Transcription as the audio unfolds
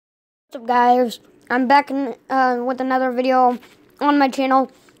What's up, guys? I'm back with another video on my channel.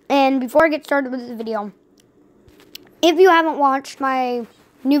 And before I get started with the video, if you haven't watched my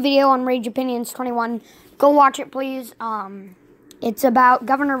new video on Rage Opinions 21, go watch it, please. It's about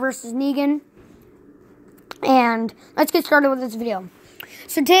Governor versus Negan. And let's get started with this video.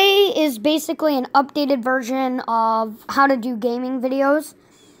 So today is basically an updated version of how to do gaming videos.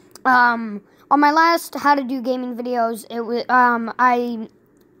 On my last how to do gaming videos, it was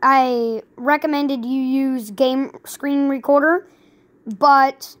I recommended you use game screen recorder,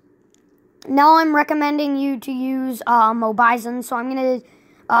 but now I'm recommending you to use Mobizen. So I'm going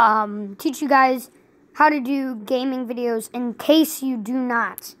to teach you guys how to do gaming videos in case you do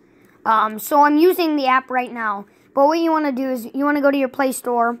not. So I'm using the app right now, but what you want to do is you want to go to your Play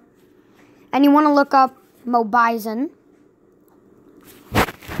Store, and you want to look up Mobizen.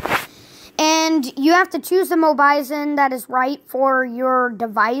 And you have to choose the Mobizen that is right for your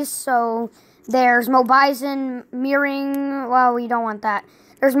device. So there's Mobizen mirroring. Well, we don't want that.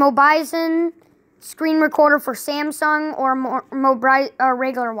 There's Mobizen screen recorder for Samsung or a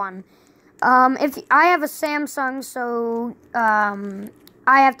regular one. If I have a Samsung, so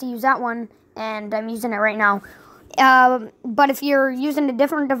I have to use that one, and I'm using it right now. But if you're using a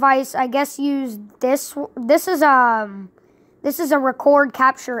different device, I guess use this. This is a record,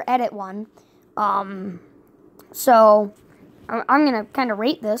 capture, edit one. So I'm gonna kind of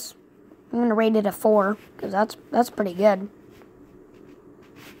rate this. I'm gonna rate it a 4 because that's pretty good.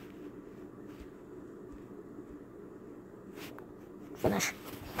 Finish.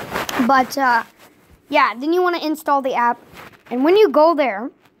 But yeah, then you want to install the app, and when you go there,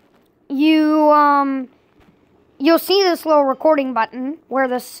 you'll see this little recording button where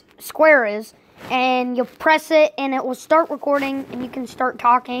this square is. And you'll press it, and it will start recording, and you can start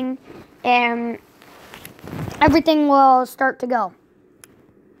talking, and everything will start to go.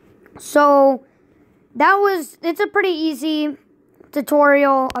 So, it's a pretty easy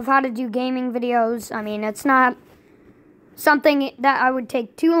tutorial of how to do gaming videos. I mean, it's not something that I would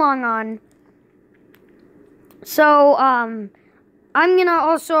take too long on. So, I'm going to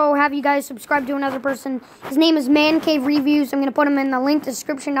also have you guys subscribe to another person. His name is Man Cave Reviews. I'm going to put him in the link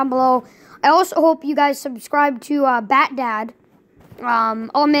description down below. I also hope you guys subscribe to Bat Dad.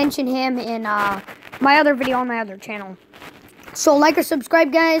 I'll mention him in my other video on my other channel. So like or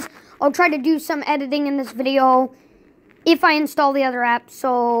subscribe, guys. I'll try to do some editing in this video if I install the other app.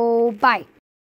 So bye.